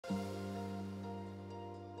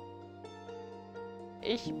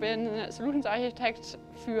Ich bin Solutions Architect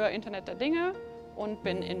für Internet der Dinge und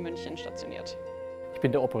bin in München stationiert. Ich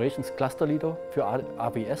bin der Operations Cluster Leader für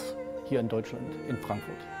AWS hier in Deutschland, in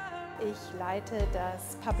Frankfurt. Ich leite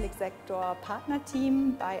das Public Sector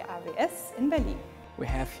Partnerteam bei AWS in Berlin. We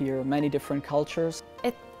have here many different cultures.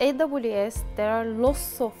 At AWS, there are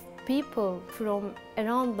lots of people from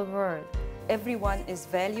around the world. Everyone is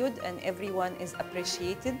valued and everyone is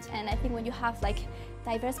appreciated. And I think when you have like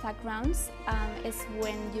diverse backgrounds, is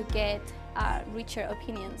when you get richer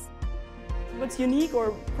opinions. What's unique or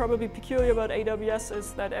probably peculiar about AWS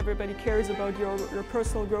is that everybody cares about your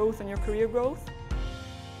personal growth and your career growth.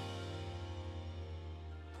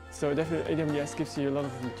 So definitely AWS gives you a lot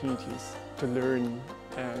of opportunities to learn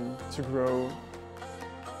and to grow.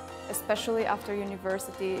 Especially after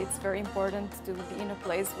university, it's very important to be in a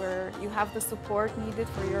place where you have the support needed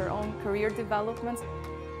for your own career development.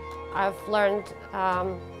 I've learned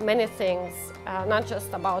many things, not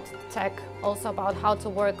just about tech, also about how to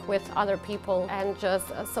work with other people and just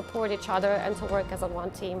support each other and to work as a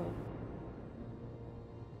one team.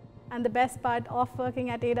 And the best part of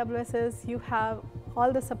working at AWS is you have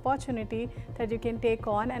all this opportunity that you can take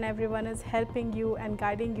on and everyone is helping you and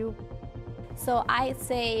guiding you. So I'd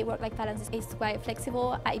say work-life balance is quite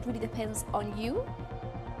flexible. It really depends on you.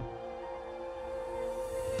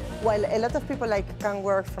 While a lot of people can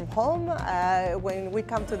work from home, when we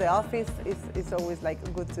come to the office, it's always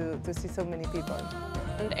good to see so many people.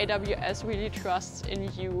 And AWS really trusts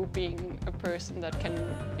in you being a person that can,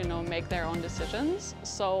 make their own decisions.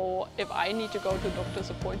 So if I need to go to a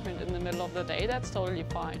doctor's appointment in the middle of the day, that's totally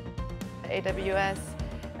fine. AWS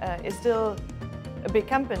is still a big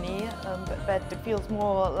company, but it feels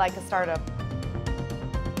more like a startup.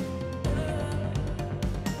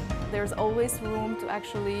 There's always room to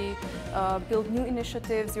actually build new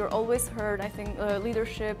initiatives. You're always heard. I think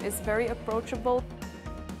leadership is very approachable.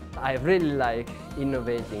 I really like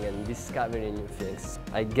innovating and discovering new things.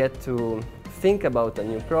 I get to think about a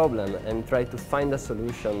new problem and try to find a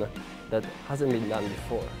solution that hasn't been done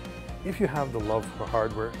before. If you have the love for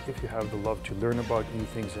hardware, if you have the love to learn about new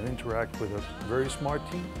things and interact with a very smart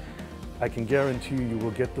team, I can guarantee you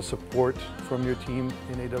will get the support from your team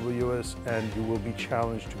in AWS and you will be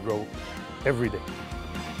challenged to grow every day.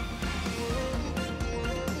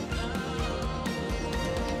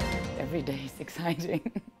 Every day is exciting.